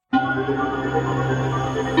Thank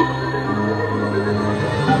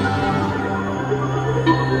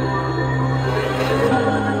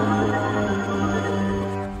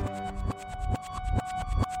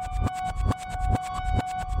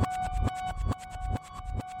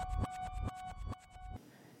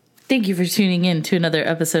you for tuning in to another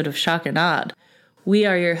episode of Shock and Odd. We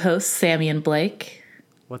are your hosts, Sammy and Blake.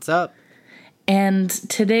 What's up? And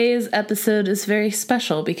today's episode is very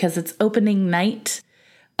special because it's opening night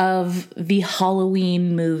of the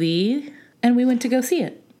Halloween movie, and we went to go see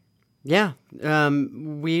it. Yeah,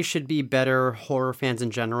 we should be better horror fans in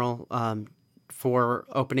general for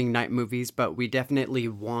opening night movies, but we definitely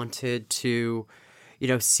wanted to,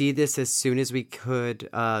 see this as soon as we could,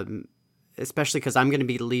 especially because I'm going to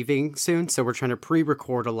be leaving soon, so we're trying to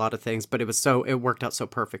pre-record a lot of things, but it worked out so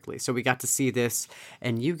perfectly. So we got to see this,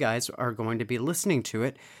 and you guys are going to be listening to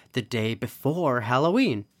it the day before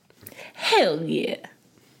Halloween. Hell yeah.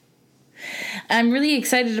 I'm really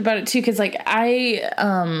excited about it too, because I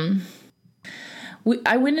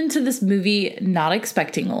went into this movie not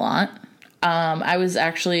expecting a lot. I was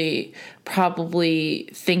actually probably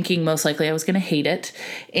thinking most likely I was going to hate it,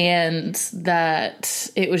 and that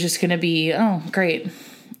it was just going to be, oh, great.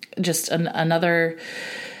 Just another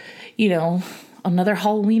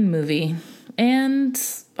Halloween movie. And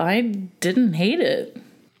I didn't hate it.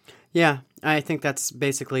 Yeah, I think that's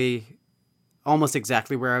basically almost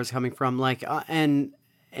exactly where I was coming from. And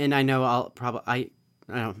I know I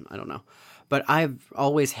don't know. But I've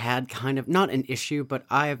always had kind of, not an issue, but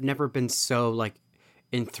I have never been so,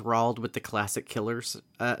 enthralled with the classic Killers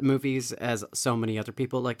movies as so many other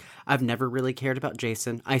people. I've never really cared about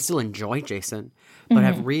Jason. I still enjoy Jason, but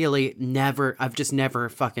I've just never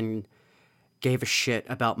fucking gave a shit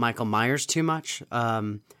about Michael Myers too much.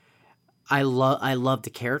 I love the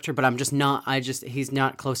character, but he's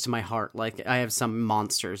not close to my heart. I have some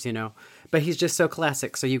monsters, but he's just so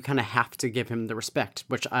classic. So you kind of have to give him the respect,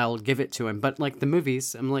 which I'll give it to him. But the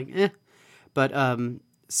movies, I'm eh. But,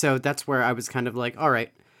 so that's where I was kind of all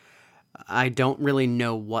right, I don't really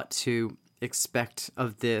know what to expect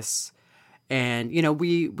of this. And,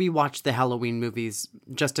 we watched the Halloween movies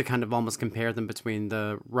just to kind of almost compare them between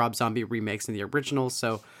the Rob Zombie remakes and the originals.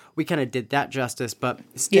 So we kind of did that justice, but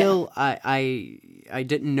still, yeah. I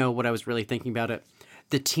didn't know what I was really thinking about it.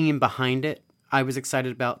 The team behind it, I was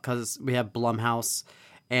excited about because we have Blumhouse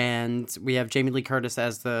and we have Jamie Lee Curtis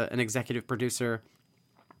as an executive producer.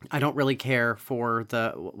 I don't really care for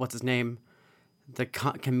what's his name? The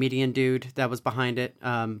comedian dude that was behind it.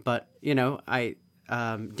 But,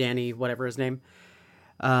 Danny, whatever his name.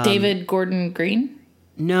 David Gordon Green?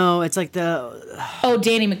 No, it's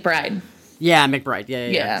Danny McBride. Yeah, McBride.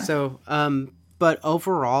 Yeah. So, but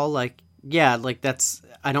overall, that's,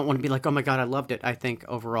 I don't want to be oh my God, I loved it. I think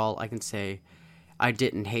overall I can say I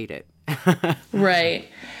didn't hate it. Right.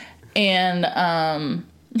 And,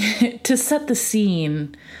 to set the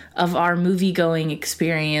scene of our movie-going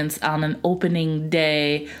experience on an opening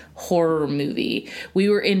day horror movie, we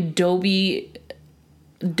were in Dolby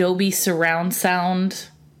Surround Sound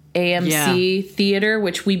AMC theater,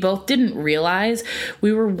 which we both didn't realize.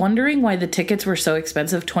 We were wondering why the tickets were so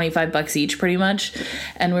expensive, $25 each pretty much.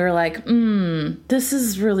 And we were like, this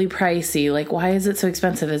is really pricey. Why is it so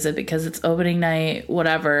expensive? Is it because it's opening night?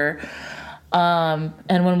 Whatever.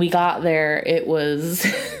 And when we got there, it was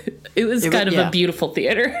a beautiful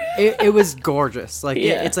theater. it was gorgeous.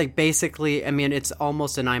 It's basically, it's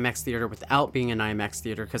almost an IMAX theater without being an IMAX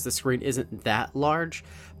theater because the screen isn't that large,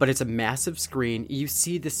 but it's a massive screen. You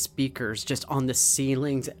see the speakers just on the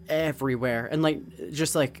ceilings everywhere, and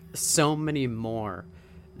just so many more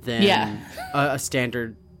than a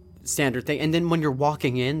standard thing. And then when you're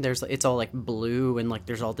walking in, it's all blue, and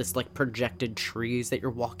there's all this projected trees that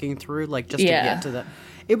you're walking through to get to the.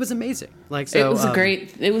 It was amazing.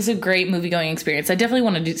 It was a great movie going experience. I definitely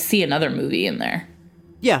wanted to see another movie in there.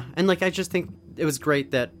 Yeah, and I just think it was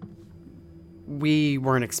great that we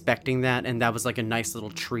weren't expecting that, and that was a nice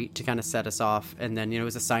little treat to kind of set us off. And then it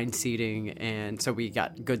was assigned seating, and so we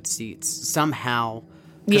got good seats somehow.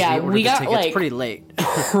 Yeah, we got tickets pretty late.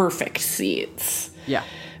 Perfect seats. Yeah.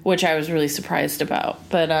 Which I was really surprised about.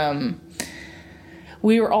 But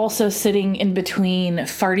we were also sitting in between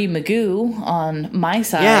Farty Magoo on my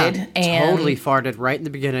side. Yeah, and totally farted right in the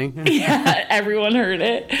beginning. Yeah, everyone heard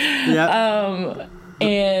it. Yeah.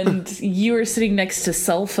 And you were sitting next to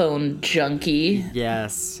Cell Phone Junkie.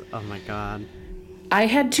 Yes. Oh, my God. I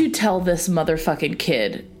had to tell this motherfucking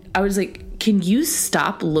kid. I was like, can you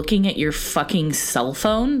stop looking at your fucking cell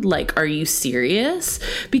phone? Are you serious?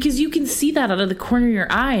 Because you can see that out of the corner of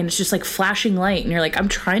your eye, and it's just flashing light, and you're like, I'm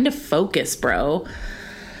trying to focus, bro.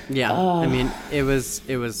 Yeah, I mean, it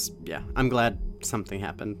was, yeah, I'm glad something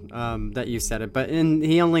happened, that you said it, but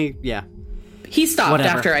he only, yeah. He stopped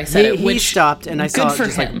Whatever. after I said it, He which stopped, and I saw it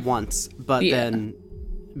just him. like once, but then,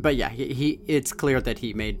 but yeah, it's clear that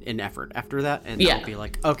he made an effort after that, and I'll be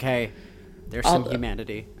like, okay, there's some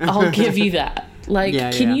humanity. I'll give you that. Like,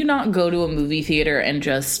 can you not go to a movie theater and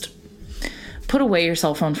just put away your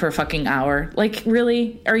cell phone for a fucking hour? Like,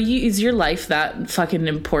 really? Is your life that fucking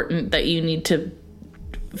important that you need to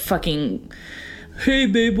fucking, hey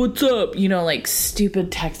babe, what's up? You know, like stupid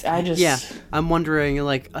text. I'm wondering,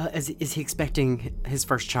 like, is he expecting his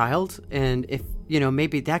first child? And if,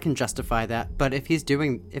 maybe that can justify that. But if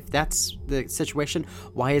that's the situation,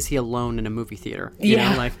 why is he alone in a movie theater? You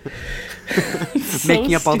know, like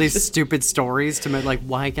making up all these stupid stories to make, like,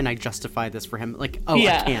 why can I justify this for him? Like, I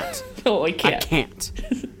can't. Oh, I can't. I can't.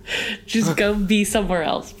 Just go be somewhere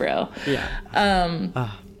else, bro. Yeah.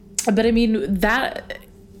 But I mean, that,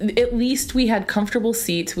 at least we had comfortable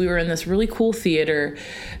seats. We were in this really cool theater.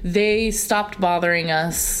 They stopped bothering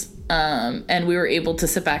us, and we were able to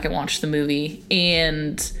sit back and watch the movie.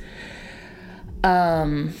 And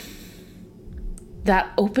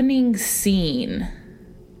that opening scene.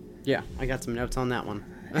 Yeah, I got some notes on that one.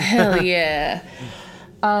 Hell yeah.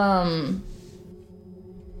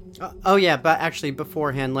 Oh yeah, but actually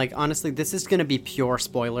beforehand, like, honestly, this is gonna be pure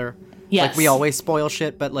spoiler. Yes. Like, we always spoil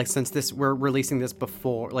shit, but, like, since we're releasing this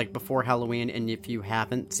before Halloween, and if you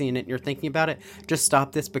haven't seen it and you're thinking about it, just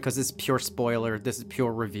stop this, because it's pure spoiler. This is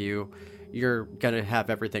pure review. You're gonna have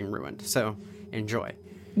everything ruined. So, enjoy.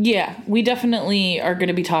 Yeah, we definitely are going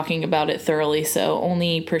to be talking about it thoroughly, so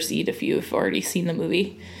only proceed if you've already seen the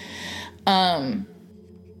movie.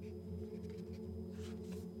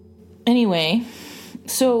 Anyway,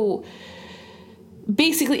 so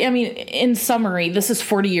basically, I mean, in summary, this is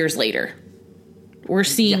 40 years later. We're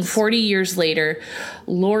seeing 40 years later,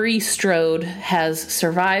 Laurie Strode has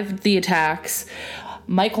survived the attacks.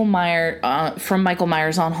 Michael Myers, from Michael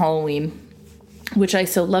Myers on Halloween, which I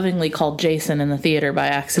so lovingly called Jason in the theater by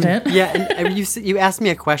accident. Yeah, and you asked me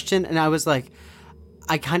a question, and I was like,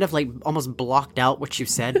 I kind of like almost blocked out what you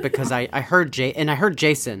said, because I heard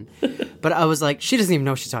Jason, but I was like, she doesn't even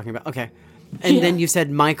know what she's talking about. Okay. And then you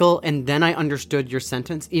said Michael, and then I understood your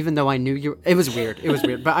sentence, even though I knew it was weird. It was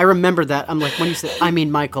weird. But I remember that. I'm like, when you said, I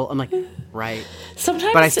mean Michael, I'm like, right.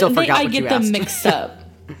 Sometimes but I still forgot I what get you them asked. mixed up.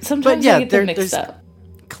 Sometimes I get them mixed up.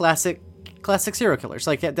 Classic serial killers.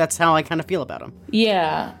 Like, that's how I kind of feel about them.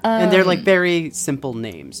 Yeah. And they're like very simple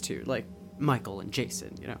names too. Like Michael and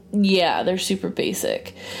Jason, Yeah, they're super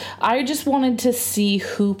basic. I just wanted to see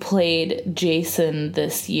who played Jason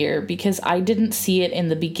this year, because I didn't see it in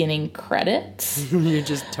the beginning credits. You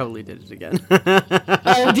just totally did it again.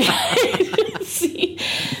 Oh, did I? See?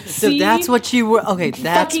 So that's what you were... Okay,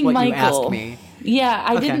 that's what Michael. You asked me. Yeah,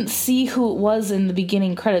 I didn't see who it was in the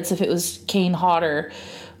beginning credits, if it was Kane Hodder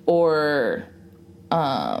or...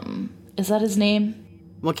 is that his name?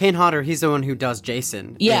 Well, Kane Hodder, he's the one who does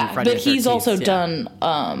Jason. Yeah, Friday but he's 13th, also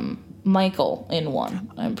done Michael in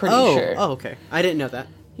one, I'm pretty sure. Oh, okay. I didn't know that.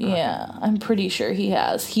 Yeah, I'm pretty sure he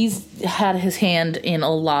has. He's had his hand in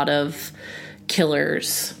a lot of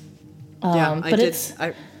killers. Yeah, but it's...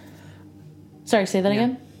 Sorry, say that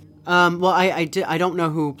again? Well, I don't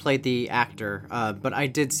know who played the actor, but I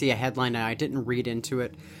did see a headline, and I didn't read into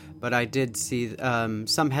it, but I did see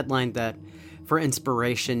some headline that, for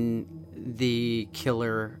inspiration, the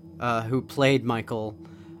killer who played Michael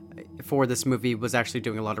for this movie was actually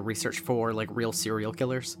doing a lot of research for, like, real serial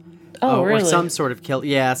killers. Oh, really? Or some sort of kill.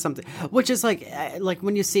 Yeah, something. Which is like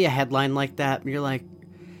when you see a headline like that, you're like,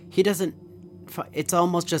 he doesn't... It's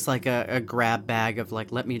almost just like a grab bag of,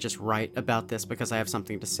 like, let me just write about this because I have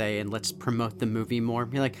something to say, and let's promote the movie more.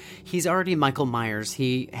 You're like, he's already Michael Myers.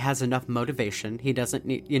 He has enough motivation. He doesn't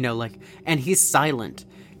need, and he's silent.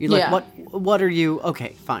 You're like, what are you...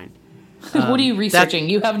 Okay, fine. What are you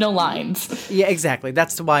researching? You have no lines. Yeah, exactly.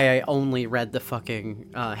 That's why I only read the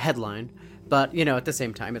fucking headline. But, at the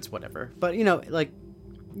same time, it's whatever. But, like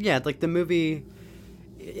the movie,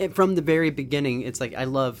 from the very beginning, it's like, I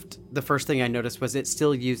loved, the first thing I noticed was it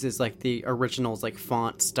still uses, like, the original's, like,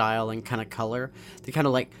 font style and kind of color. The kind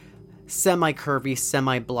of, like, semi-curvy,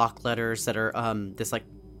 semi-block letters that are this, like,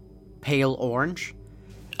 pale orange.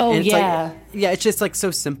 Oh, and it's yeah. It's just, like,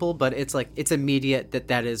 so simple, but it's, like, it's immediate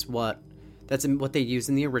that's what they use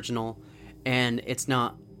in the original, and it's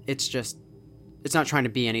not trying to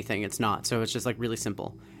be anything. It's not. So it's just, like, really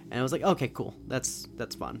simple. And I was like, okay, cool. That's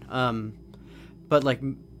fun. But, like,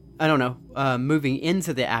 I don't know. Moving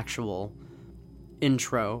into the actual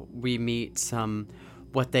intro, we meet some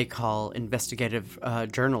what they call investigative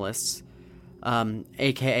journalists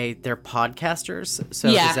aka they're podcasters. So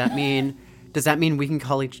Yeah. does that mean we can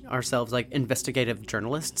call ourselves like investigative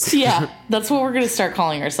journalists? Yeah, that's what we're going to start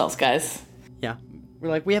calling ourselves, guys. Yeah. We're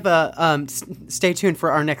like, we have a, stay tuned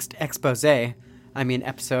for our next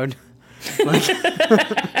episode. Like,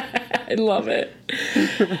 I love it.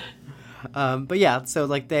 but yeah, so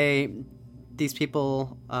like these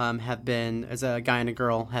people have been, as a guy and a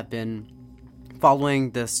girl, have been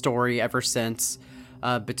following the story ever since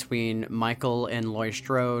between Michael and Laurie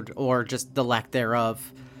Strode, or just the lack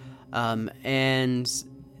thereof. And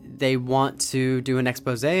they want to do an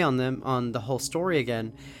expose on the whole story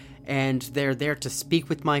again. And they're there to speak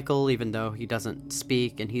with Michael, even though he doesn't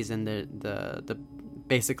speak, and he's in the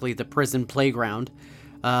basically the prison playground.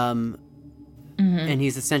 And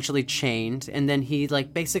he's essentially chained. And then he,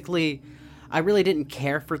 like, basically, I really didn't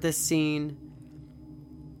care for this scene.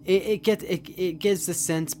 It gives the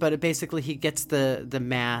sense, but basically he gets the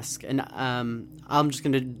mask, and I'm just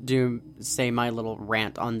gonna say my little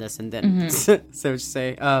rant on this, and then so to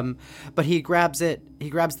say. But he grabs the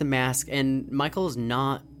mask, and Michael's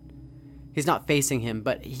he's not facing him,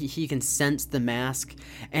 but he can sense the mask,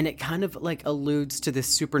 and it kind of like alludes to this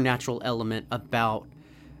supernatural element about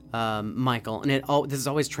Michael, and this has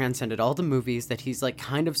always transcended all the movies, that he's like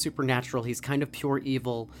kind of supernatural, he's kind of pure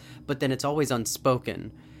evil, but then it's always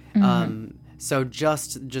unspoken. So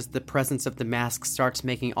just the presence of the mask starts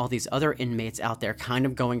making all these other inmates out there kind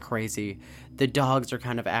of going crazy. The dogs are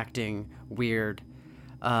kind of acting weird.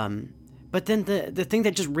 But then the thing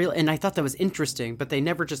that just and I thought that was interesting, but they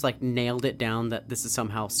never just like nailed it down that this is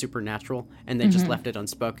somehow supernatural, and they just left it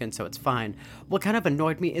unspoken, so it's fine. What kind of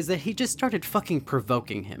annoyed me is that he just started fucking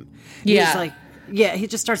provoking him. Yeah. He's like, he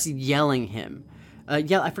just starts yelling him.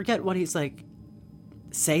 I forget what he's like.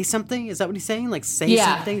 Say something? Is that what he's saying? Like, say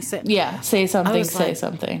something? Say something, say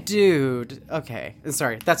something. Dude, okay.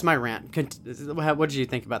 Sorry, that's my rant. What did you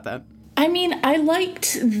think about that? I mean, I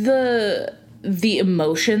liked the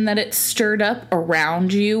emotion that it stirred up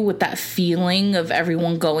around you with that feeling of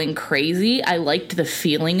everyone going crazy. I liked the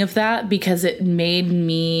feeling of that because it made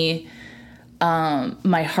me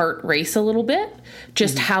my heart race a little bit.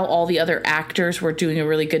 Just how all the other actors were doing a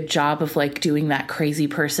really good job of like doing that crazy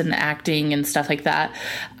person acting and stuff like that.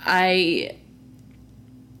 I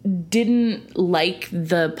didn't like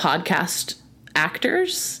the podcast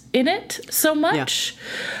actors in it so much.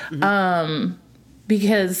 Yeah.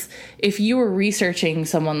 Because if you were researching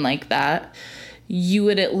someone like that, you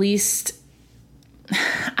would at least,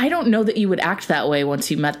 I don't know that you would act that way once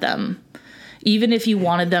you met them. Even if you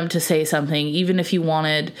wanted them to say something, even if you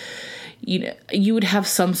wanted, you would have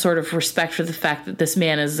some sort of respect for the fact that this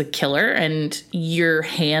man is a killer and your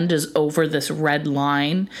hand is over this red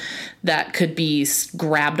line that could be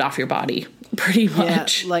grabbed off your body pretty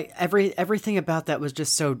much. Yeah, like everything about that was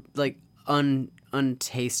just so like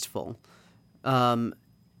untasteful. And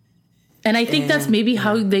I think that's maybe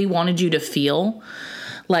how they wanted you to feel.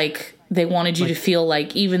 Like they wanted you to feel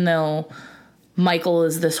like even though Michael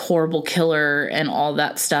is this horrible killer and all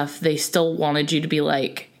that stuff, they still wanted you to be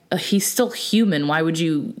like, he's still human. Why would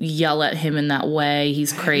you yell at him in that way?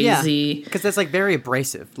 He's crazy. Because that's like very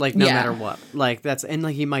abrasive, like no matter what. Like that's, and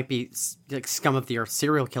like he might be like scum of the earth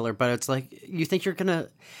serial killer, but it's like, you think you're gonna,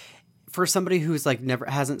 for somebody who's like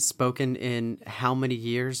hasn't spoken in how many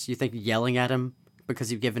years, you think yelling at him because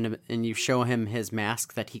you've given him and you show him his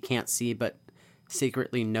mask that he can't see, but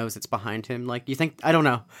secretly knows it's behind him. Like you think, I don't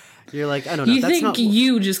know. You're like, I don't know. You think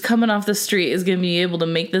you just coming off the street is going to be able to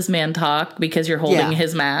make this man talk because you're holding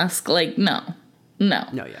his mask? Like, no.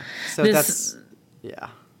 Yeah. So that's,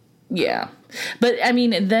 Yeah. But I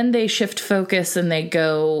mean, then they shift focus and they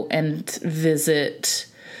go and visit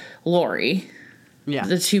Laurie. Yeah.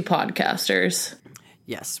 The two podcasters.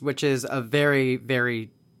 Yes. Which is a very,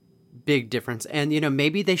 very big difference. And,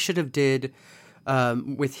 maybe they should have did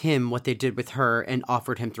with him what they did with her and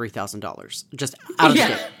offered him $3,000 just out of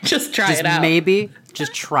shit. Just try it out. Maybe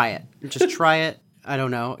just try it. Just try it. I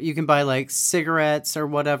don't know. You can buy like cigarettes or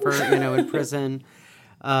whatever, in prison.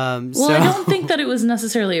 I don't think that it was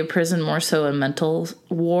necessarily a prison, more so a mental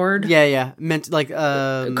ward. Yeah. Meant like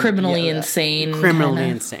criminally insane. Criminally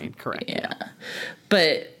insane, correct. Yeah.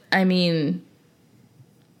 But I mean,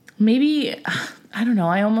 maybe I don't know.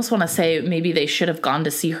 I almost want to say maybe they should have gone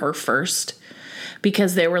to see her first.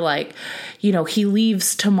 Because they were like, he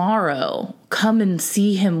leaves tomorrow. Come and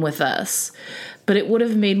see him with us. But it would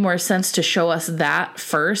have made more sense to show us that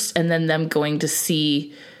first and then them going to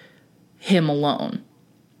see him alone.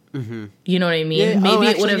 Mm-hmm. You know what I mean? Yeah, maybe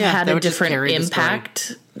it would have had a different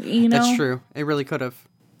impact. That's true. It really could have.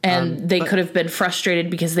 And they could have been frustrated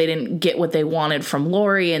because they didn't get what they wanted from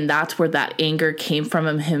Laurie, and that's where that anger came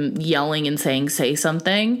from him yelling and saying, say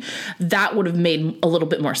something. That would have made a little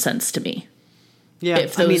bit more sense to me. Yeah,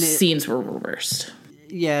 if those scenes were reversed.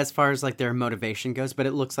 Yeah, as far as like their motivation goes, but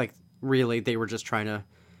it looks like really they were just trying to,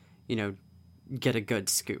 get a good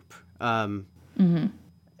scoop. And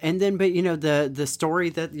then, but the story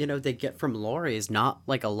that they get from Laurie is not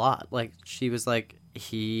like a lot. Like she was like,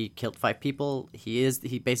 he killed 5 people. He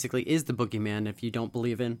basically is the boogeyman. If you don't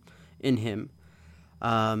believe in him,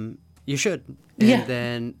 you should. And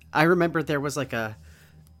then I remember there was like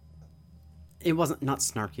it wasn't not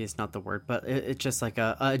snarky. It's not the word, but it's just like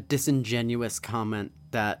a disingenuous comment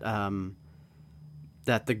that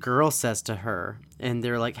that the girl says to her, and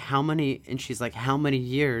they're like, how many? And she's like, how many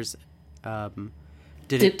years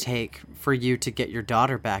did it take for you to get your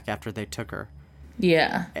daughter back after they took her?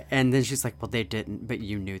 Yeah. And then she's like, well, they didn't, but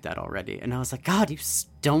you knew that already. And I was like, God, you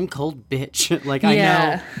stone cold bitch. Like, I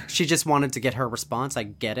know she just wanted to get her response. I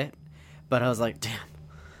get it. But I was like, damn.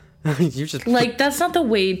 You just like, that's not the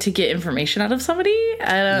way to get information out of somebody.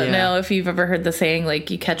 I don't know if you've ever heard the saying,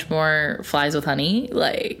 like, you catch more flies with honey.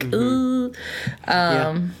 Like,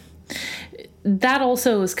 that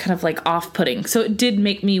also was kind of like off-putting. So it did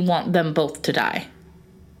make me want them both to die.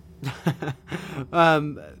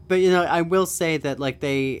 But I will say that like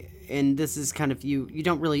and this is kind of you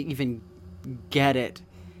don't really even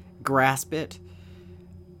grasp it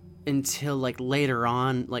until like later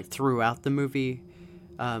on, like throughout the movie,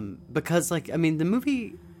 because like the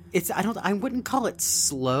movie, I wouldn't call it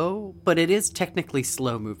slow, but it is technically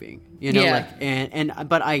slow moving, like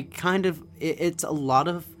but I kind of it's a lot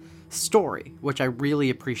of story, which I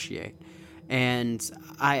really appreciate, and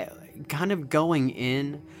I kind of going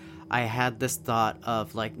in. I had this thought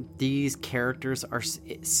of like these characters are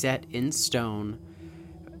set in stone,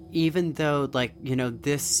 even though like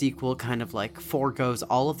this sequel kind of like foregoes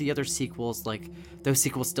all of the other sequels. Like those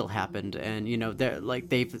sequels still happened, and they're like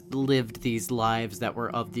they've lived these lives that were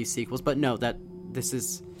of these sequels. But no, that this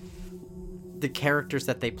is the characters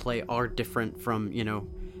that they play are different from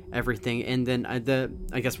everything. And then I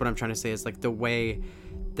guess what I'm trying to say is like the way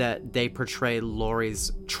that they portray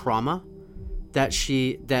Laurie's trauma.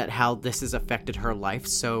 That how this has affected her life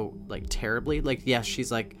so like terribly. Like, yes, she's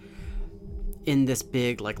like in this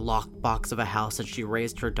big like locked box of a house, and she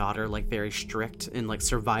raised her daughter like very strict and like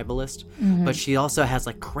survivalist, but she also has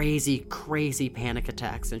like crazy panic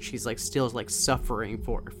attacks, and she's like still like suffering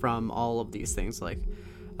from all of these things. Like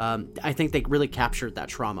I think they really captured that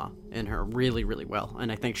trauma in her really, really well, and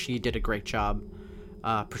I think she did a great job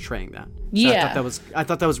portraying that. So I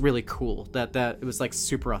thought that was really cool, that it was like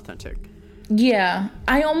super authentic. Yeah,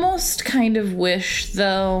 I almost kind of wish,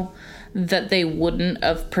 though, that they wouldn't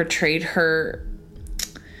have portrayed her.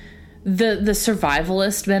 The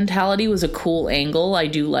survivalist mentality was a cool angle. I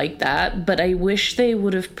do like that. But I wish they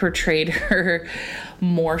would have portrayed her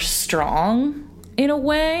more strong in a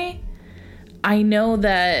way. I know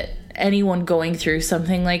that anyone going through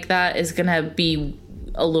something like that is going to be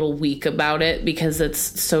a little weak about it because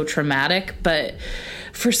it's so traumatic. But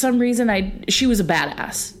for some reason, she was a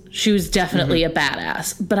badass. She was definitely a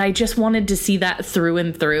badass, but I just wanted to see that through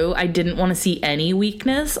and through. I didn't want to see any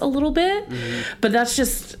weakness a little bit, but that's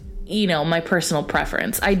just, my personal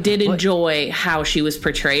preference. I did enjoy how she was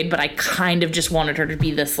portrayed, but I kind of just wanted her to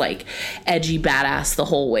be this like edgy badass the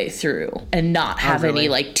whole way through and not have any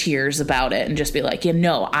like tears about it and just be like,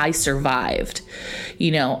 I survived.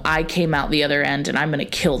 I came out the other end and I'm going to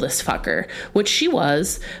kill this fucker, which she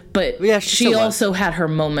was, but she also had her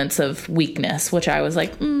moments of weakness, which I was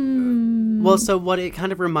like, Well, so what it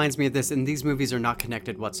kind of reminds me of this, and these movies are not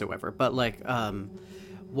connected whatsoever, but like,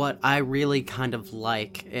 what I really kind of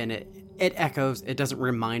like, and it echoes, it doesn't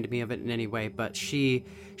remind me of it in any way, but she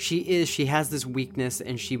has this weakness,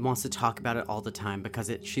 and she wants to talk about it all the time because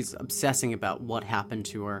she's obsessing about what happened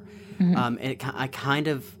to her.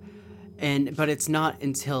 But it's not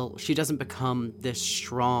until she doesn't become this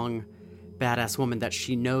strong, badass woman that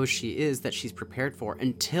she knows she is, that she's prepared for,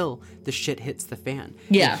 until the shit hits the fan.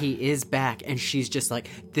 Yeah. And he is back, and she's just like,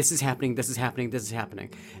 this is happening, this is happening, this is happening.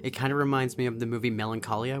 It kind of reminds me of the movie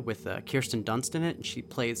Melancholia with Kirsten Dunst in it, and she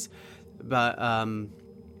plays,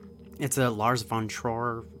 it's a Lars von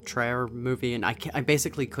Trier movie, and I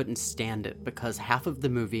basically couldn't stand it because half of the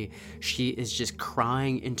movie, she is just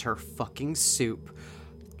crying into her fucking soup,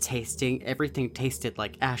 everything tasted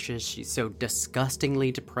like ashes. She's so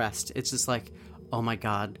disgustingly depressed. It's just like, oh my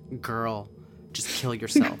God, girl, just kill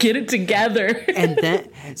yourself. Get it together.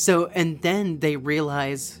 and then they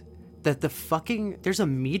realize that there's a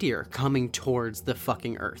meteor coming towards the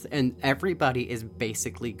fucking Earth, and everybody is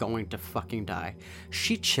basically going to fucking die.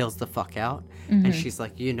 She chills the fuck out, and she's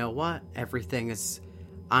like, you know what?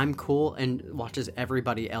 I'm cool, and watches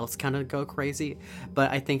everybody else kind of go crazy.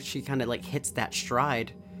 But I think she kind of like hits that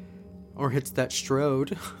stride. Or hits that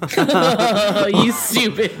strode. Oh, you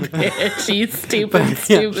stupid bitch. You stupid,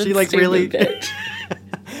 she like stupid really, bitch.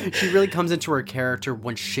 she really comes into her character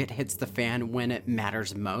when shit hits the fan, when it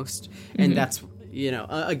matters most. And that's,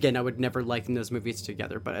 again, I would never liken those movies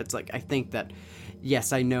together, but it's like, I think that,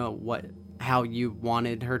 yes, I know how you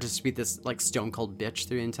wanted her to just be this like stone cold bitch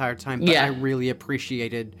through the entire time, but I really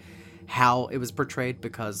appreciated how it was portrayed,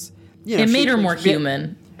 because, it made her more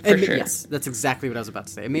human. For sure. Yes, that's exactly what I was about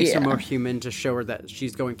to say. It makes her more human to show her that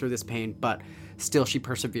she's going through this pain, but still she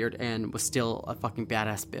persevered and was still a fucking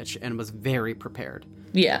badass bitch and was very prepared.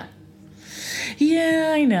 Yeah.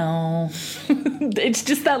 Yeah, I know. It's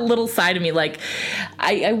just that little side of me. Like,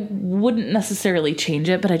 I wouldn't necessarily change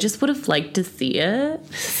it, but I just would have liked to see it.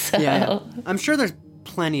 So. Yeah, I'm sure there's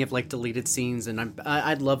plenty of like deleted scenes, and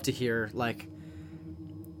I'd love to hear like.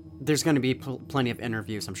 There's going to be plenty of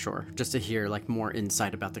interviews, I'm sure, just to hear like more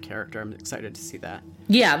insight about the character. I'm excited to see that.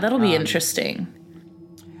 Yeah, that'll be interesting.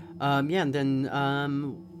 And then,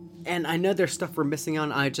 and I know there's stuff we're missing on.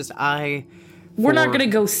 We're not going to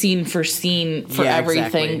go scene for scene for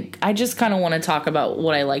everything. Exactly. I just kind of want to talk about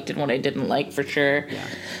what I liked and what I didn't like, for sure. Yeah.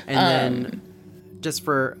 And then, just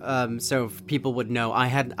for so people would know,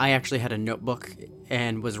 I actually had a notebook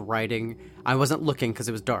and was writing. I wasn't looking because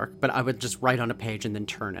it was dark, but I would just write on a page and then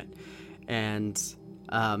turn it. And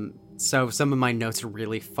so some of my notes are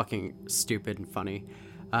really fucking stupid and funny.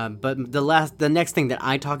 But the next thing that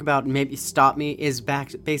I talk about, maybe stop me, is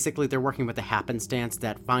basically they're working with the happenstance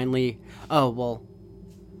that finally,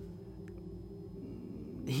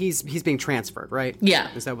 he's being transferred, right?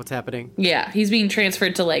 Yeah. Is that what's happening? Yeah, he's being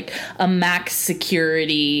transferred to like a max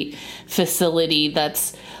security facility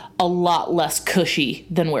that's a lot less cushy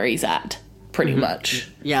than where he's at, pretty much.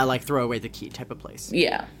 Yeah, like throw away the key type of place.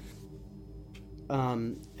 Yeah.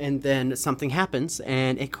 And then something happens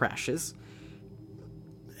and it crashes.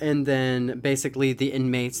 And then basically the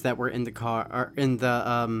inmates that were in the car are in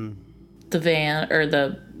the van or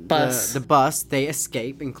the bus. The bus, they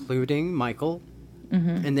escape, including Michael.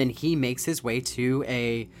 Mm-hmm. And then he makes his way to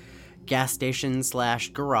a gas station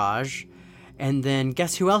 / garage. And then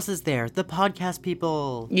guess who else is there? The podcast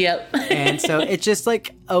people. Yep. And so it's just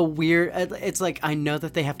like a weird. It's like, I know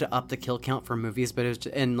that they have to up the kill count for movies, but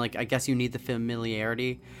and like I guess you need the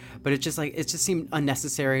familiarity, but it's just like it just seemed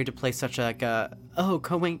unnecessary to play such like a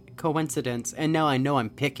coincidence. And now I know I'm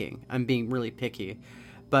being really picky,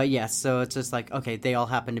 but yes. So it's just like, okay, they all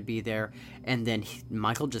happen to be there, and then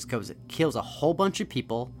Michael just kills a whole bunch of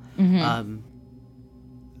people. Mm-hmm.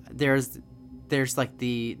 There's like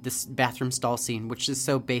this bathroom stall scene, which is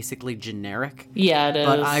so basically generic. Yeah, it is.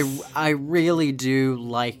 But I really do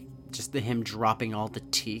like just him dropping all the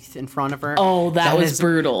teeth in front of her. Oh, that was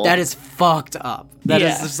brutal. That is fucked up. That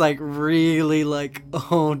is just like really like,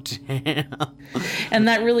 oh damn. And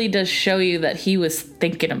that really does show you that he was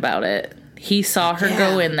thinking about it. He saw her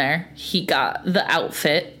go in there. He got the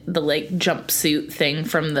outfit, the like jumpsuit thing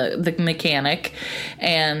from the mechanic,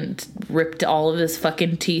 and ripped all of his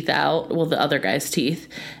fucking teeth out. Well, the other guy's teeth.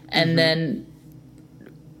 And then,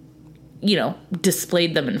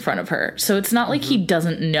 displayed them in front of her. So it's not like he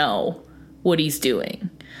doesn't know what he's doing.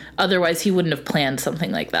 Otherwise, he wouldn't have planned something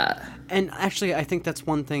like that. And actually, I think that's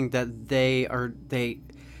one thing that they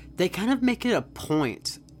kind of make it a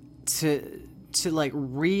point to like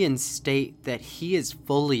reinstate that he is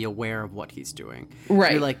fully aware of what he's doing.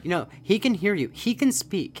 Right. You're like, he can hear you. He can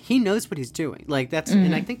speak. He knows what he's doing. Like that's,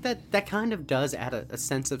 and I think that kind of does add a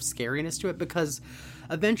sense of scariness to it, because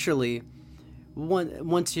eventually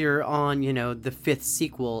once you're on, the 5th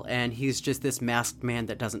sequel and he's just this masked man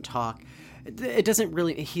that doesn't talk, it doesn't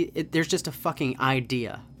really, there's just a fucking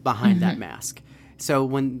idea behind that mask. So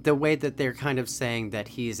when the way that they're kind of saying that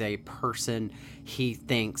he's a person, he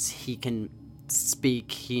thinks, he can speak,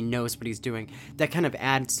 he knows what he's doing, that kind of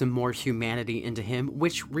adds some more humanity into him,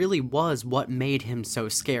 which really was what made him so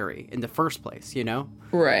scary in the first place,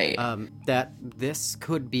 Right. That this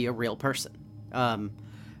could be a real person.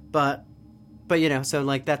 But so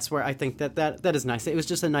like that's where I think that is nice. It was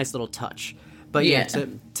just a nice little touch. But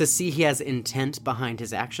to see he has intent behind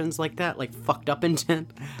his actions like that, like fucked up intent,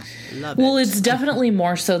 love it. Well, it's definitely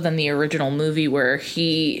more so than the original movie where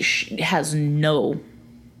he has nothing.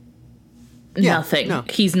 No.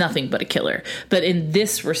 He's nothing but a killer. But in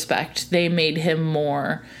this respect, they made him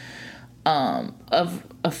more of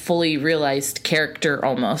a fully realized character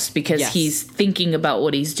almost, because Yes. he's thinking about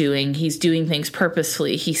what he's doing. He's doing things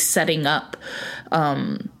purposefully. He's setting up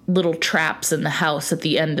little traps in the house at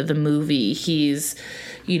the end of the movie. He's,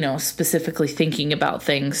 specifically thinking about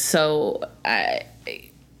things. So I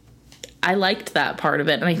liked that part of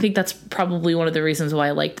it. And I think that's probably one of the reasons why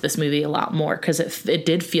I liked this movie a lot more, because it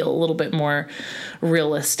did feel a little bit more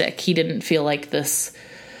realistic. He didn't feel like this,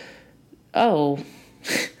 I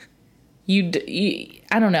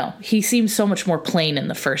don't know. He seems so much more plain in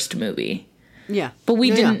the first movie. Yeah. But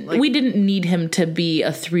we Yeah, we didn't need him to be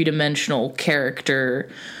a three-dimensional character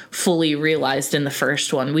fully realized in the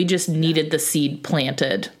first one. We just needed the seed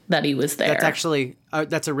planted that he was there. That's actually,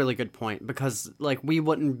 that's a really good point, because we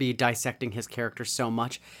wouldn't be dissecting his character so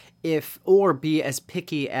much or be as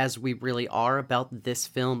picky as we really are about this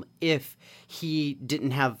film if he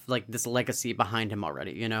didn't have this legacy behind him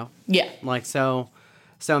already, Yeah. So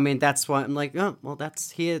I mean, that's why I'm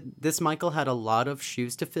this Michael had a lot of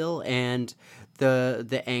shoes to fill, and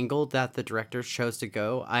the angle that the directors chose to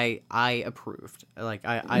go, I approved.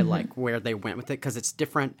 I like where they went with it, because it's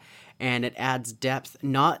different and it adds depth,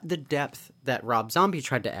 not the depth that Rob Zombie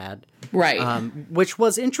tried to add, Right. which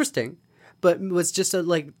was interesting, but was just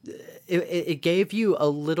it gave you a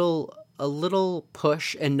little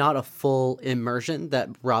push and not a full immersion that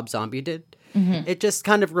Rob Zombie did. Mm-hmm. It just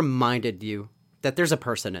kind of reminded you that there's a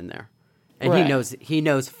person in there, and Right.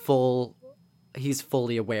 he's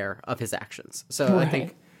fully aware of his actions. So Right. I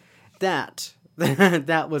think that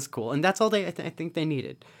was cool, and that's all I think they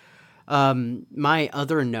needed. My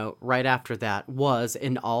other note right after that was,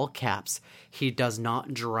 in all caps, he does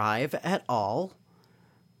not drive at all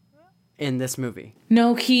in this movie.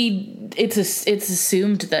 No, it's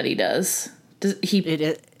assumed that he does. Is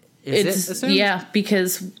Is it assumed? Yeah,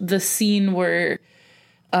 because the scene where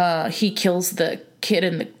he kills the kid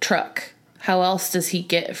in the truck. How else does he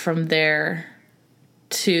get from there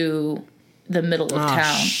to the middle of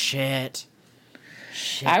town? Shit.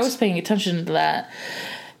 I was paying attention to that.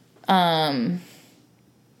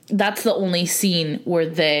 That's the only scene where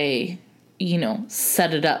they,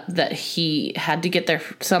 set it up that he had to get there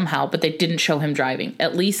somehow, but they didn't show him driving.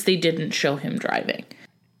 At least they didn't show him driving.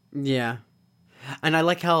 Yeah. And I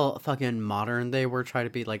like how fucking modern they were trying to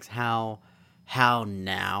be, how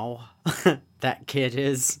now that kid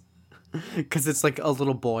is. Because it's a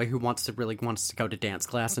little boy who wants to go to dance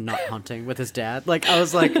class and not hunting with his dad. I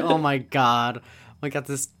was like, oh my God. I got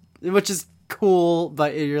this, which is cool,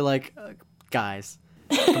 but you're guys,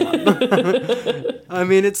 come on. I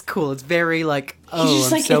mean, it's cool. It's very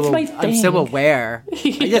it's my thing. I'm so aware.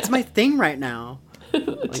 Yeah. It's my thing right now.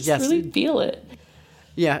 Just really feel it.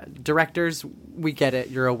 Yeah, directors, we get it.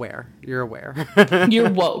 You're aware. You're aware. You're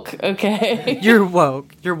woke, okay? You're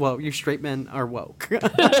woke. You're woke. You straight men are woke.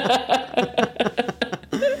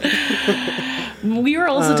 We were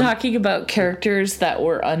also talking about characters that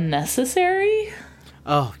were unnecessary.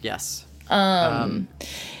 Oh, yes. And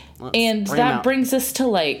that brings us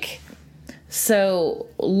to so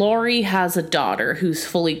Laurie has a daughter who's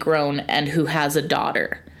fully grown and who has a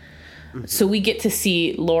daughter. Mm-hmm. So we get to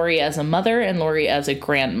see Laurie as a mother and Laurie as a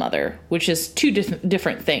grandmother, which is two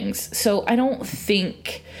different things. So I don't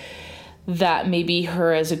think that maybe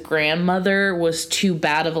her as a grandmother was too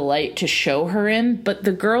bad of a light to show her in, but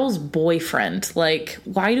the girl's boyfriend,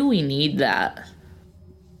 why do we need that?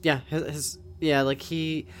 Yeah,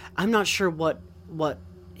 I'm not sure what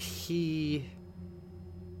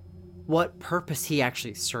purpose he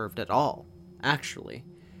actually served at all, actually.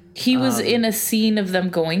 He was in a scene of them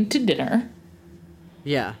going to dinner.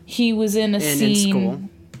 Yeah. He was in a scene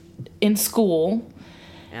in school.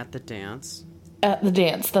 At the dance. At the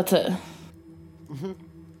dance, that's it. Mm-hmm.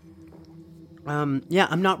 Yeah,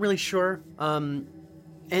 I'm not really sure.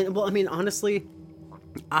 Honestly,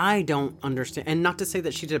 I don't understand, and not to say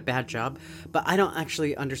that she did a bad job, but I don't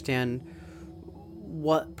actually understand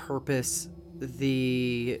what purpose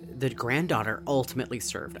the granddaughter ultimately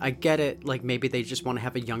served. I get it, maybe they just want to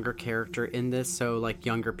have a younger character in this, so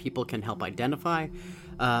younger people can help identify.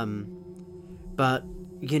 But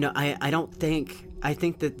I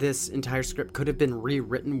think that this entire script could have been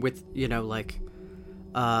rewritten with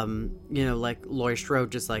Laurie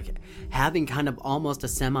Strode just having kind of almost a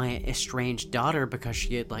semi-estranged daughter because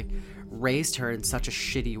she had raised her in such a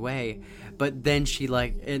shitty way, but then she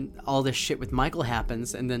and all this shit with Michael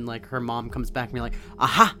happens, and then her mom comes back and be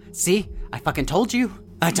aha, see, I fucking told you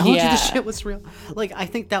you this shit was real. I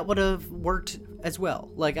think that would have worked as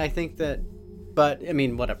well. I think that, but I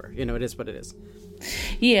mean, whatever, it is what it is.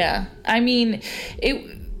 Yeah, I mean,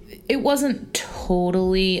 it wasn't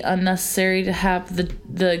totally unnecessary to have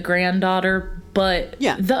the granddaughter But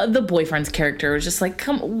Yeah. the boyfriend's character was just like,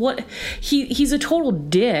 come, what? He's a total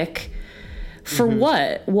dick. For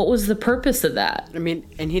what? What was the purpose of that? I mean,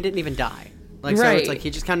 and he didn't even die. Like, so Right. it's like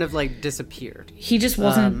he just kind of like disappeared. He just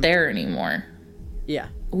wasn't there anymore. Yeah.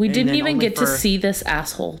 We And didn't then even only get to see this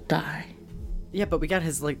asshole die. Yeah, but we got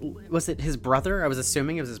his, like, was it his brother? I was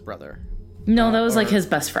assuming it was his brother. No, that was like or- his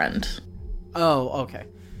best friend. Oh, okay.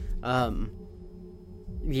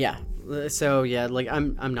 Yeah. So yeah, like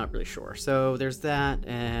I'm not really sure. So there's that,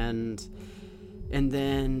 and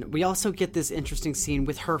then we also get this interesting scene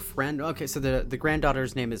with her friend. Okay, so the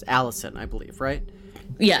granddaughter's name is Allison, I believe, right?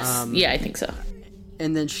 Yes. Yeah, I think so.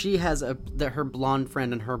 And then she has her blonde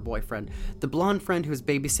friend and her boyfriend. The blonde friend who's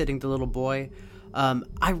babysitting the little boy.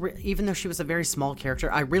 Even though she was a very small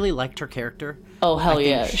character, I really liked her character. Oh, hell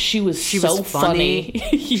yeah. She was so funny.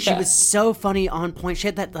 Yeah. She was so funny, on point. She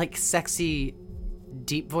had that, like, sexy,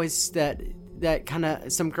 deep voice that kind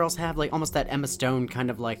of some girls have, like almost that Emma Stone kind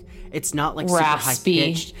of, like, it's not like Raspy. super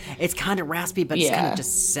high pitched. It's kind of raspy, but it's kind Yeah. of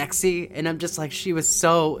just sexy. And I'm just like, she was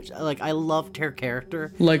so, like, I loved her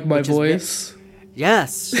character. Like my which is voice.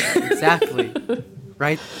 Yes, exactly.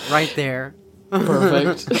 right there.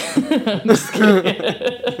 Perfect.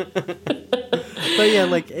 But yeah,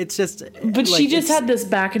 like, it's just. But like, she just it's- had this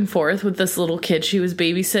back and forth with this little kid she was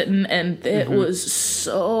babysitting, and it was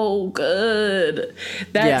so good.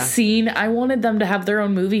 That Yeah. scene, I wanted them to have their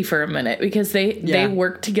own movie for a minute because they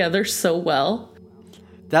work together so well.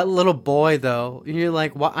 That little boy, though, you're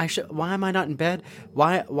like, why am I not in bed?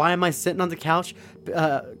 Why am I sitting on the couch,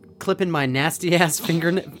 clipping my nasty ass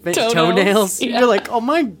toenails? Yeah. You're like, oh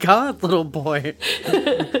my god, little boy.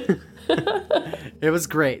 It was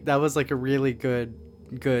great. That was like a really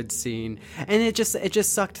good scene, and it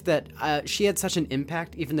just sucked that she had such an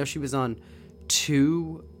impact, even though she was on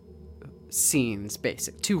two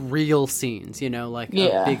real scenes, like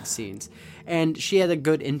Yeah. big scenes, and she had a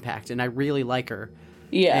good impact, and I really like her.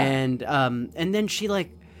 Yeah. And then she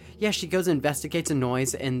she goes and investigates a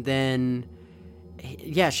noise, and then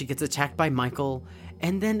she gets attacked by Michael,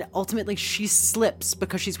 and then ultimately she slips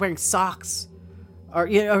because she's wearing socks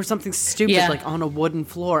or something stupid, Yeah. like on a wooden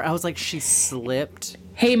floor. I was like, she slipped.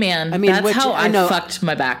 Hey man, I mean, that's which- how I I know- fucked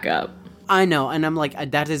my back up. I know, and I'm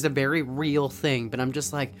like, that is a very real thing, but I'm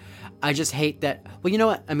just like, I just hate that. Well, you know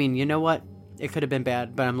what? I mean, you know what? It could have been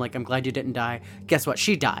bad, but I'm like, I'm glad you didn't die. Guess what?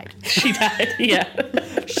 She died. She died. Yeah.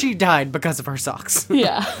 She died because of her socks.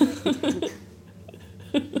 Yeah.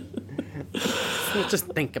 Just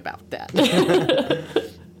think about that.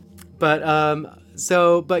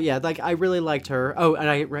 But yeah, like, I really liked her. Oh,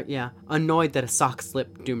 and annoyed that a sock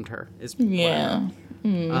slip doomed her is Yeah.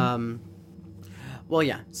 well,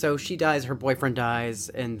 yeah. So she dies, her boyfriend dies,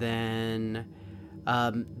 and then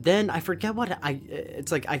I forget what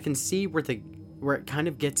it's like. I can see where it kind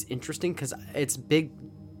of gets interesting, because it's big,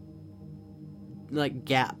 like,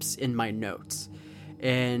 gaps in my notes,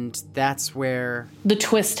 and that's where The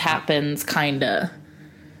twist happens, kinda.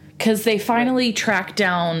 Because they finally track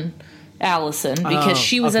down Allison because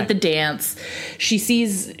she was okay. at the dance. She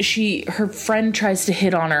sees her friend tries to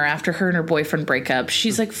hit on her after her and her boyfriend break up.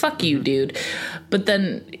 She's like, fuck you, dude. But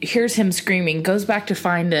then hears him screaming, goes back to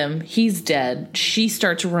find him. He's dead. She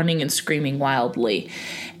starts running and screaming wildly.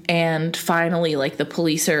 And finally, like, the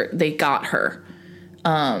police they got her.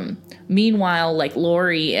 Meanwhile, like,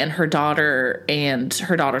 Lori and her daughter and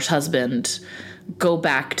her daughter's husband go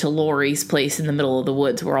back to Lori's place in the middle of the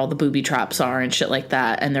woods where all the booby traps are and shit like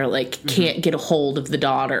that, and they're like, can't get a hold of the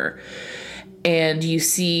daughter. And you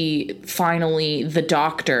see finally the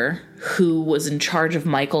doctor who was in charge of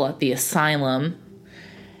Michael at the asylum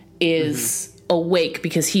is awake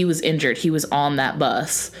because he was injured. He was on that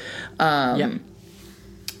bus.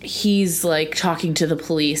 He's like talking to the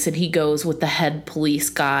police, and he goes with the head police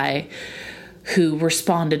guy who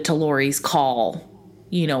responded to Lori's call,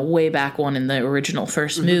 way back one in the original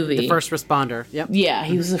first movie. the first responder. Yep. Yeah,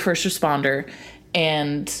 he was the first responder.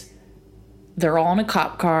 And they're all in a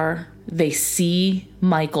cop car. They see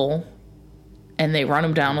Michael, and they run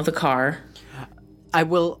him down with a car. I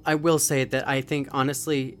will say that I think,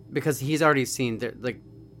 honestly, because he's already seen that, like,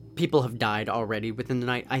 people have died already within the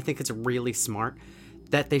night, I think it's really smart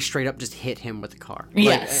that they straight up just hit him with the car.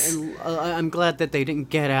 Yes. Like, I'm glad that they didn't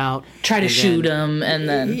get out. Try to and shoot then him, and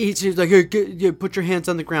then... he's like, hey, put your hands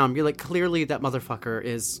on the ground. You're like, clearly that motherfucker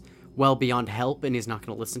is well beyond help, and he's not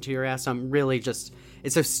going to listen to your ass. I'm really just...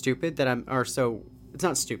 It's so stupid that it's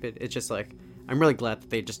not stupid. It's just like, I'm really glad that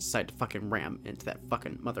they just decided to fucking ram into that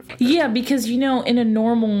fucking motherfucker. Yeah, because, in a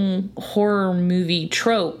normal horror movie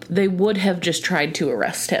trope, they would have just tried to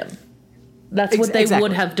arrest him. That's what they Exactly.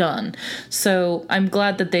 would have done. So I'm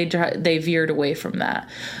glad that they veered away from that.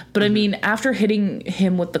 But I mean, after hitting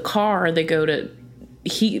him with the car, they go to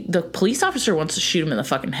the police officer wants to shoot him in the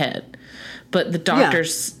fucking head, but the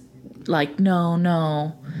doctor's like,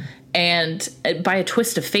 no, and by a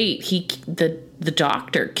twist of fate, the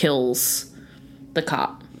doctor kills the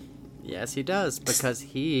cop. Yes, he does, because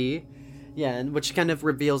and which kind of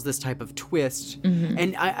reveals this type of twist.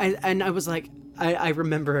 And I was like, I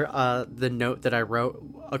remember the note that I wrote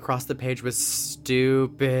across the page was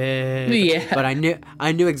stupid. Yeah. But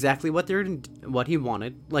I knew exactly what he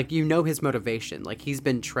wanted. Like, his motivation. Like, he's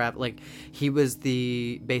been trapped. Like, he was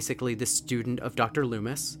basically the student of Dr.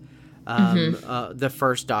 Loomis, the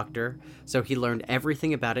first doctor. So he learned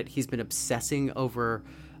everything about it. He's been obsessing over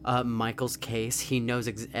Michael's case. He knows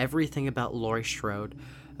everything about Laurie Strode.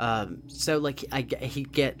 So like he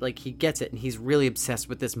gets it, and he's really obsessed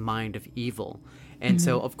with this mind of evil. And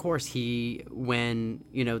so of course when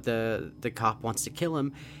the cop wants to kill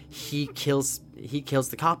him, he kills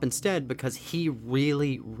the cop instead, because he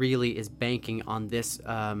really, really is banking on this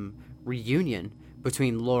reunion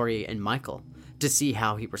between Laurie and Michael to see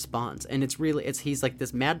how he responds. And he's like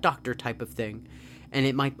this mad doctor type of thing. And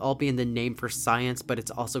it might all be in the name for science, but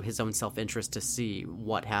it's also his own self-interest to see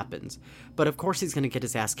what happens. But of course he's going to get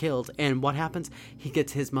his ass killed. And what happens? He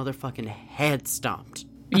gets his motherfucking head stomped.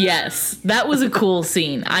 Yes, that was a cool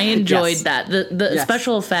scene. I enjoyed that. The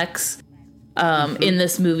special effects in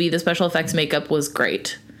this movie, the special effects makeup was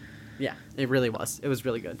great. Yeah, it really was. It was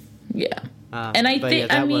really good. Yeah. And I think,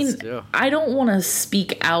 I don't want to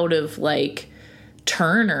speak out of like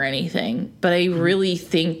turn or anything, but I really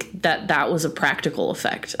think that was a practical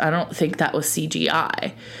effect. I don't think that was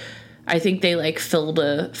CGI. I think they like filled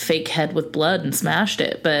a fake head with blood and smashed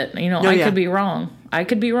it, but could be wrong. I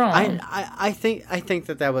could be wrong. I think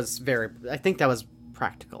that was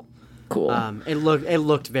practical. Cool. It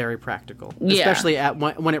looked very practical, especially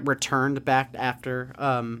when it returned back after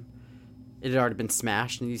it had already been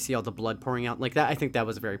smashed, and you see all the blood pouring out like that. I think that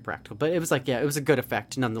was very practical, but it was like, it was a good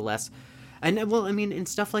effect nonetheless. And well, I mean, in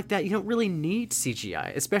stuff like that, you don't really need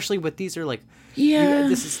CGI, especially with these are like,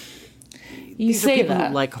 these say are people that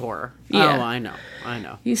who like horror. Yeah. Oh, I know.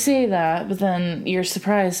 You say that, but then you're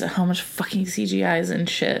surprised at how much fucking CGI is in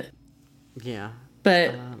shit. Yeah.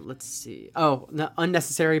 But let's see. Oh,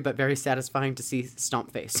 unnecessary but very satisfying to see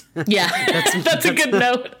stomp face. Yeah, that's a good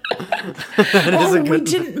note. We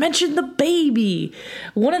didn't mention the baby.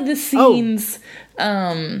 One of the scenes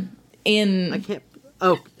in I can't.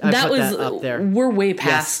 Oh, that was up there. We're way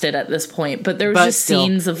past it at this point, but there was just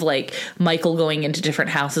scenes of like Michael going into different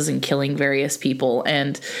houses and killing various people,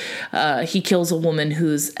 and he kills a woman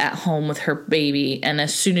who's at home with her baby, and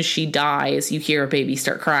as soon as she dies, you hear a baby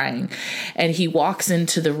start crying, and he walks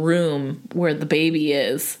into the room where the baby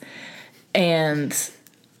is, and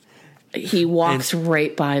he walks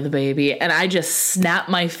right by the baby, and I just snap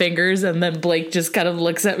my fingers, and then Blake just kind of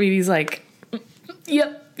looks at me, and he's like,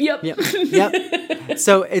 Yep.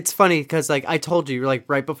 So it's funny because, like, I told you, like,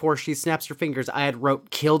 right before she snaps her fingers, I had wrote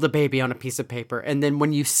 "kill the baby" on a piece of paper, and then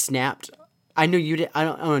when you snapped, I knew you did. I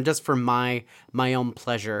don't know, just for my own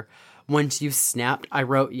pleasure. Once you snapped, I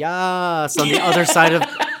wrote "yes" on the other side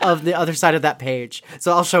of the other side of that page.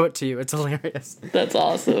 So I'll show it to you. It's hilarious. That's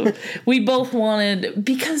awesome. We both wanted,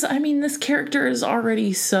 because I mean, this character is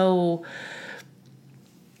already so.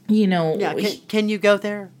 Can you go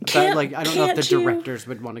there? But like, I don't know if the directors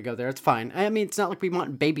would want to go there. It's fine. I mean, it's not like we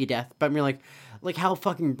want baby death, but we're like how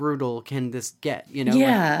fucking brutal can this get?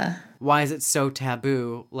 Yeah. Like, why is it so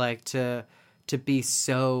taboo? Like to be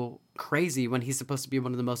so crazy when he's supposed to be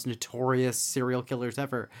one of the most notorious serial killers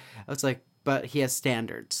ever. It's like, but he has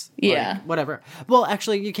standards. Yeah. Like, whatever. Well,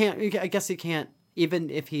 actually, you can't. I guess you can't. Even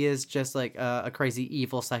if he is just like a crazy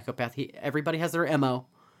evil psychopath, everybody has their MO.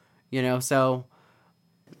 So.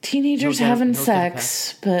 Teenagers having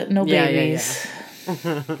sex, but no babies.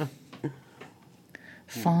 Yeah.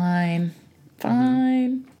 Fine.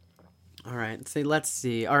 All right. Let's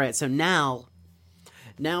see. All right. So now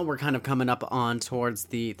we're kind of coming up on towards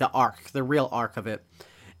the arc. The real arc of it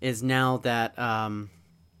is now that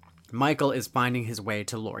Michael is finding his way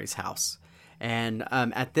to Laurie's house, and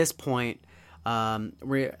at this point,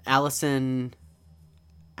 Allison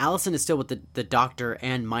is still with the doctor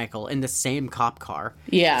and Michael in the same cop car.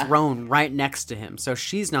 Yeah. Thrown right next to him. So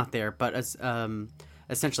she's not there, but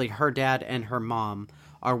essentially her dad and her mom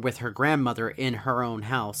are with her grandmother in her own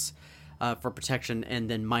house for protection, and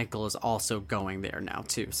then Michael is also going there now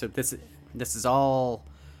too. So this is all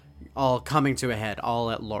coming to a head, all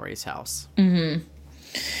at Laurie's house. Mm-hmm.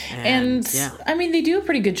 And I mean, they do a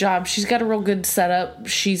pretty good job. She's got a real good setup.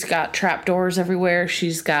 She's got trapdoors everywhere.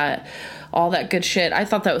 She's got all that good shit. I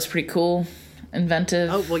thought that was pretty cool, inventive.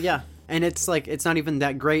 Oh, well, yeah. And it's like, it's not even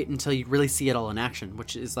that great until you really see it all in action,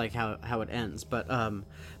 which is like how it ends. But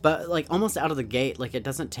like almost out of the gate, like it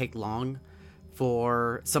doesn't take long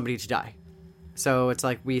for somebody to die. So it's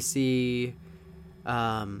like we see,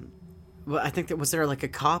 well, I think was there like a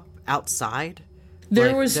cop outside?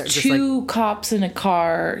 There was two cops in a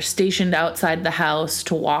car stationed outside the house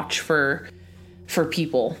to watch for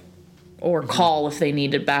people or call if they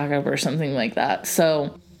needed backup or something like that.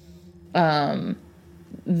 So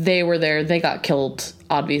they were there. They got killed.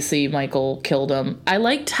 Obviously, Michael killed them. I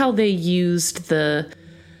liked how they used the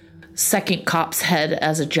second cop's head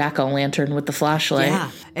as a jack-o'-lantern with the flashlight.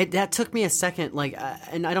 Yeah, that took me a second. Like,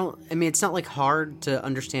 and I mean, it's not like hard to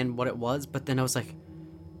understand what it was, but then I was like,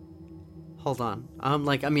 hold on. I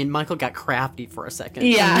mean, Michael got crafty for a second.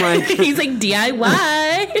 Yeah. Like, he's like,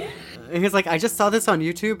 DIY. And he's like, I just saw this on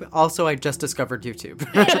YouTube. Also, I just discovered YouTube.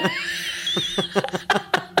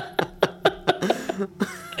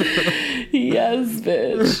 Yes,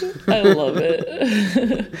 bitch. I love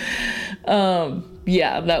it.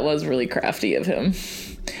 Yeah, that was really crafty of him.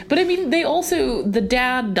 But I mean, the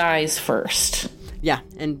dad dies first. Yeah,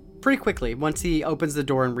 and pretty quickly, once he opens the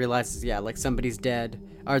door and realizes, like somebody's dead,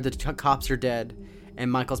 or the cops are dead,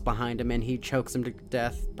 and Michael's behind him, and he chokes him to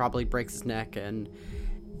death, probably breaks his neck, and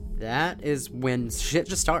that is when shit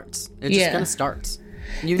just starts. It just kind of starts.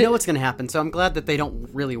 You know what's going to happen, so I'm glad that they don't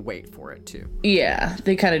really wait for it to. Yeah,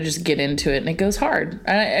 they kind of just get into it, and it goes hard.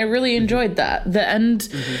 I really enjoyed that. The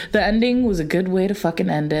ending was a good way to fucking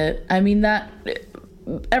end it. I mean, that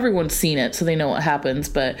everyone's seen it, so they know what happens,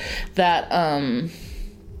 but that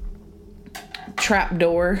trap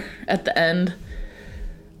door at the end,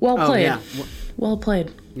 well played. Yeah. Well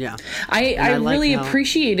played. Yeah. I really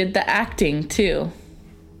appreciated the acting, too.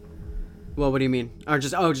 Well, what do you mean? Or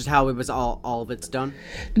just how it was all of it's done?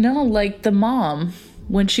 No, like the mom,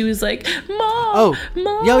 when she was like, Mom!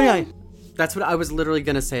 Mom! Yeah. That's what I was literally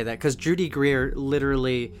going to say that, because Judy Greer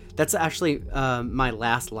literally, that's actually my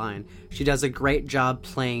last line. She does a great job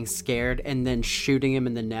playing scared and then shooting him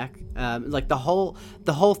in the neck. Like the whole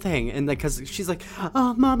thing. And because she's like,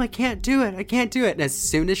 oh, Mom, I can't do it. And as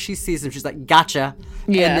soon as she sees him, she's like, gotcha.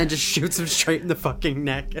 Yeah. And then just shoots him straight in the fucking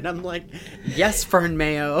neck. And I'm like, yes, Fern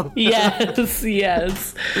Mayo.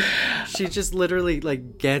 Yes. She just literally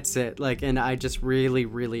like gets it. Like, and I just really,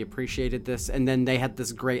 really appreciated this. And then they had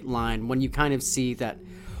this great line when you kind of see that,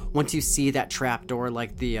 once you see that trap door,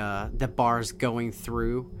 like the bars going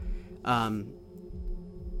through,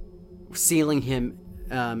 sealing him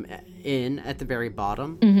in at the very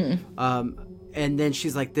bottom. Mm-hmm. And then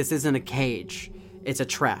she's like, this isn't a cage, it's a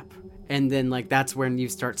trap. And then like that's when you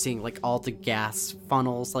start seeing like all the gas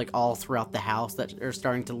funnels like all throughout the house that are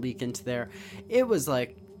starting to leak into there. It was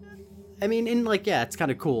like, I mean, and like, yeah, it's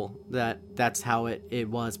kind of cool that that's how it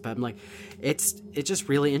was, but I'm like, it's just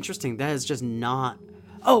really interesting. That is just not.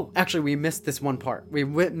 Oh, actually, we missed this one part. We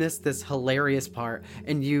witnessed this hilarious part,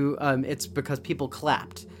 and it's because people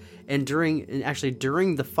clapped. And during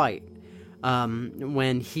the fight,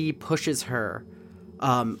 when he pushes her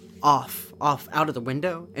off out of the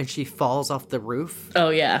window, and she falls off the roof. Oh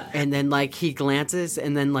yeah. And then like he glances,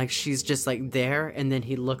 and then like she's just like there, and then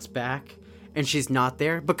he looks back, and she's not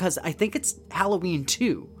there, because I think it's Halloween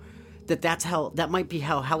 2. That might be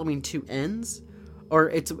how Halloween 2 ends. Or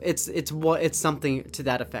it's something to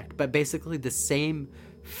that effect. But basically the same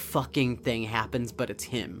fucking thing happens, but it's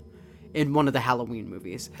him in one of the Halloween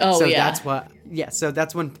movies. Oh, so yeah. So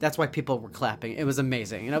that's why people were clapping. It was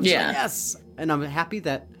amazing. And I was like, yes. And I'm happy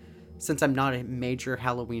that since I'm not a major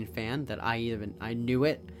Halloween fan that I knew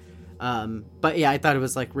it. But yeah, I thought it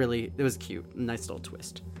was like it was cute. A nice little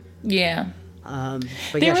twist. Yeah. But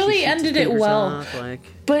they really ended it well.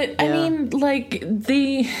 But I mean, like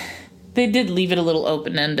they did leave it a little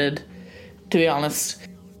open-ended, to be honest.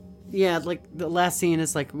 Yeah, like the last scene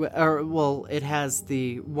is like, it has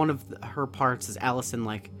one of her parts is Allison,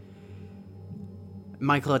 like,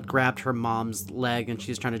 Michael had grabbed her mom's leg and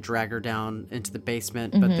she's trying to drag her down into the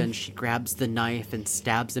basement, but then she grabs the knife and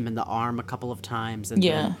stabs him in the arm a couple of times. And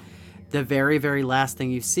then the very, very last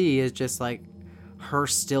thing you see is just like her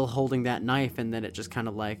still holding that knife, and then it just kind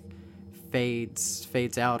of like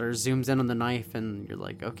fades out or zooms in on the knife, and you're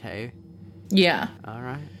like, okay. Yeah. All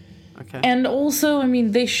right. Okay. And also, I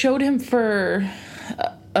mean, they showed him for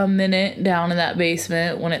a minute down in that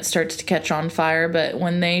basement when it starts to catch on fire, but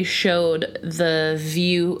when they showed the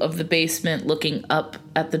view of the basement looking up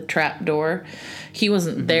at the trap door, he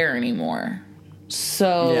wasn't there anymore.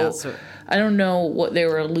 So I don't know what they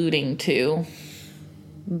were alluding to.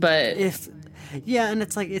 But and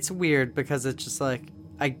it's like, it's weird because it's just like,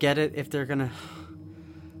 I get it if they're gonna.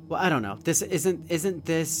 Well, I don't know. This isn't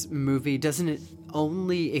this movie? Doesn't it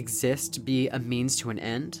only exist to be a means to an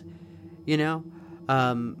end? You know,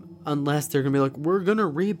 unless they're gonna be like, we're gonna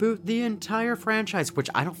reboot the entire franchise, which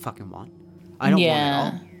I don't fucking want. I don't want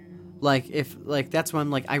it all. Like, if like that's why I'm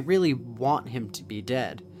like, I really want him to be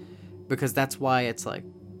dead, because that's why it's like,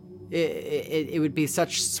 it would be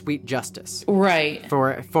such sweet justice, right,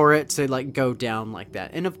 for it to like go down like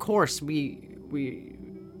that. And of course, we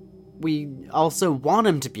also want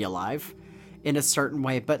him to be alive in a certain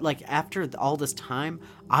way, but like after all this time,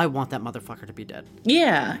 I want that motherfucker to be dead.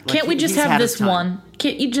 Yeah. Like, can't we just have this one?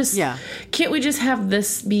 Can't we just have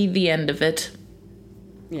this be the end of it?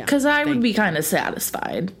 Yeah. Because I would be kind of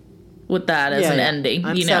satisfied with that as an ending.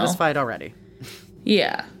 I'm satisfied already.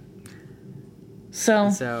 Yeah.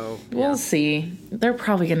 So we'll see. They're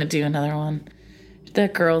probably going to do another one.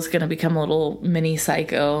 That girl's going to become a little mini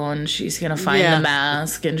psycho, and she's going to find the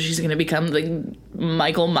mask, and she's going to become the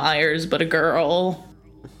Michael Myers, but a girl.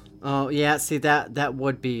 Oh, yeah. See, that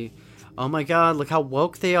would be... Oh, my God. Look how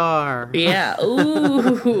woke they are. Yeah.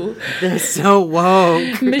 Ooh. They're so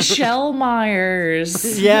woke. Michelle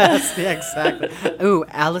Myers. Yes, yeah, exactly. Ooh,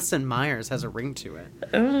 Allison Myers has a ring to it.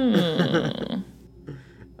 Ooh.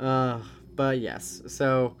 But yes,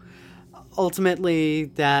 so ultimately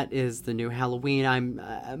that is the new Halloween. I'm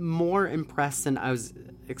more impressed than I was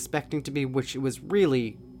expecting to be, which is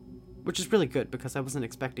really good, because I wasn't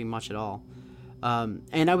expecting much at all.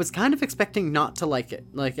 And I was kind of expecting not to like it.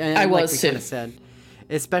 Like I was too. Kind of said,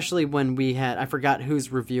 especially when we had, I forgot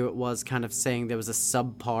whose review it was, kind of saying there was a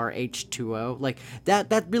subpar H2O. Like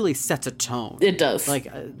that really sets a tone. It does. Like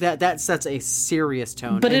that sets a serious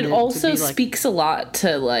tone. But it also speaks a lot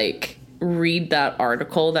to like read that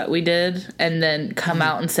article that we did and then come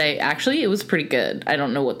out and say, actually, it was pretty good. I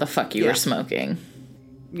don't know what the fuck you were smoking.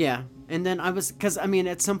 Yeah. And then because I mean,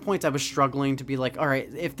 at some points I was struggling to be like, all right,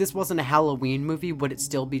 if this wasn't a Halloween movie, would it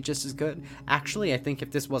still be just as good? Actually, I think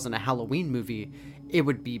if this wasn't a Halloween movie, it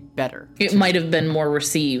would be better. It might have been more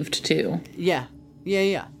received too. Yeah.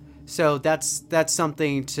 So that's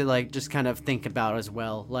something to like just kind of think about as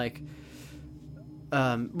well. Like,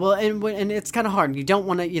 well, and it's kind of hard. You don't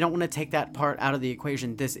want to take that part out of the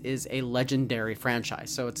equation. This is a legendary franchise,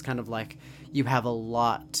 so it's kind of like you have a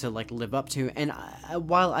lot to like live up to. And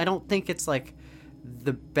while I don't think it's like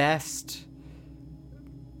the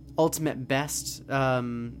ultimate best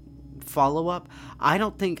follow up, I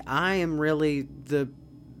don't think I am really the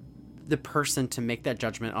person to make that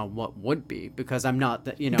judgment on what would be, because I'm not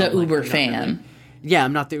the uber fan. Yeah,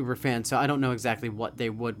 I'm not the uber fan, so I don't know exactly what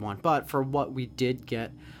they would want. But for what we did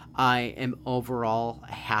get, I am overall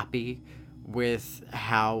happy with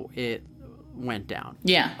how it went down.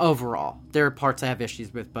 Yeah. Overall. There are parts I have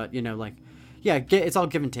issues with, but, it's all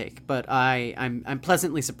give and take. But I'm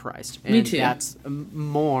pleasantly surprised. And me too. That's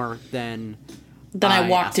more than I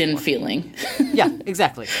walked in feeling. Yeah,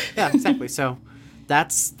 exactly. So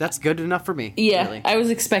that's good enough for me. Yeah, really. I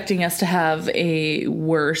was expecting us to have a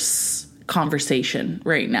worse conversation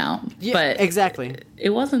right now, but exactly,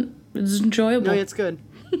 it wasn't. It was enjoyable. No, it's good.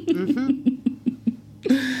 Mm-hmm.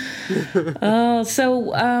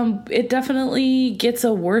 So it definitely gets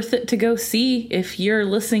a worth it to go see if you're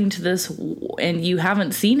listening to this and you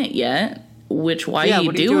haven't seen it yet. Why are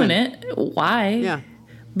you doing it? Why? Yeah,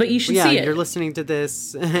 but you should see it. You're listening to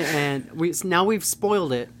this, and we've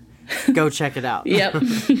spoiled it. Go check it out. Yep,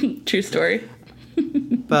 true story.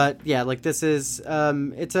 But yeah, like this is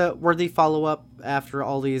it's a worthy follow-up after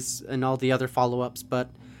all these and all the other follow-ups, but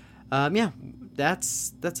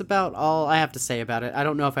that's about all I have to say about it. I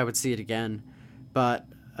don't know if I would see it again, but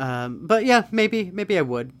yeah, maybe I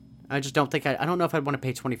would. I just don't think I don't know if I'd want to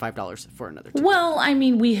pay $25 for another ticket. Well, I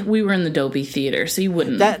mean, we were in the Dolby Theater, so you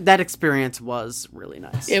wouldn't. That experience was really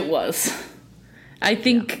nice. It was. I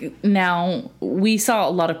think now we saw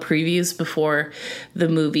a lot of previews before the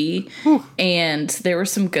movie, and there were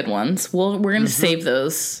some good ones. We're going to save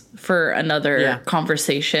those for another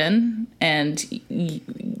conversation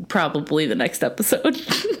and probably the next episode,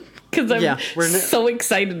 because I'm so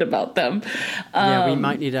excited about them. We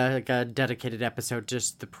might need a dedicated episode,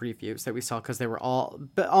 just the previews that we saw, because they were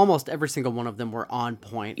but almost every single one of them were on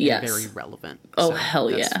point and very relevant. Oh, so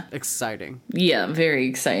hell yeah. Exciting. Yeah, very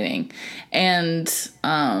exciting. And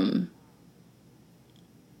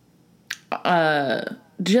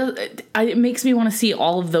it makes me want to see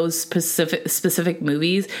all of those specific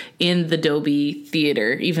movies in the Dolby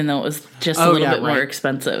Theater, even though it was just a little bit more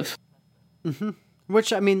expensive. Mm-hmm.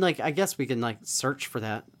 Which, I mean, like, I guess we can, like, search for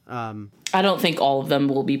that. I don't think all of them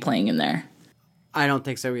will be playing in there. I don't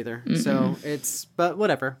think so either. So but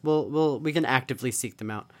whatever. We can actively seek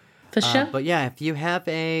them out. For sure. But yeah, if you have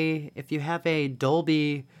a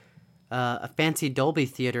Dolby, a fancy Dolby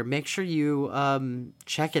theater, make sure you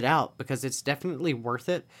check it out because it's definitely worth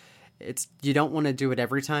it. You don't want to do it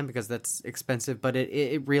every time because that's expensive, but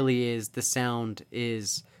it really is. The sound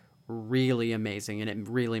is really amazing and it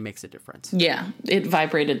really makes a difference. Yeah, it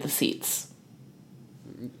vibrated the seats.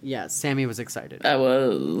 Yeah, Sammy was excited. I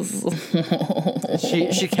was.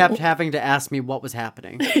 She kept having to ask me what was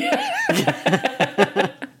happening.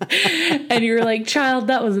 And you were like, child,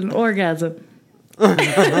 that was an orgasm.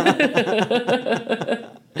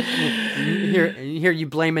 Here you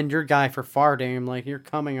blaming your guy for farting. I'm like, you're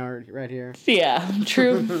coming right here. Yeah,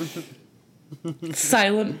 true.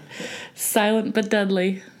 Silent but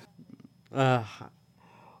deadly.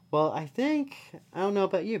 Well, I don't know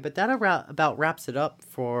about you, but that about wraps it up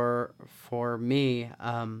for me.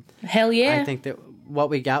 Hell yeah. I think that what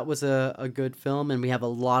we got was a good film, and we have a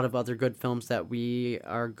lot of other good films that we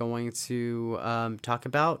are going to talk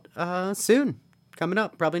about soon. Coming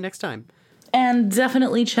up, probably next time. And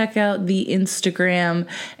definitely check out the Instagram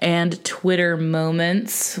and Twitter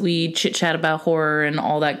moments. We chit-chat about horror and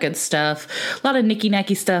all that good stuff. A lot of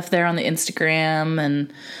nicky-nacky stuff there on the Instagram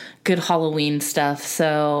and good Halloween stuff.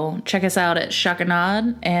 So check us out at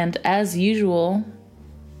Shakanad. And as usual...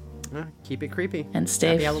 keep it creepy. And stay...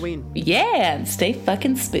 Happy Halloween. Yeah, and stay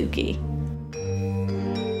fucking spooky.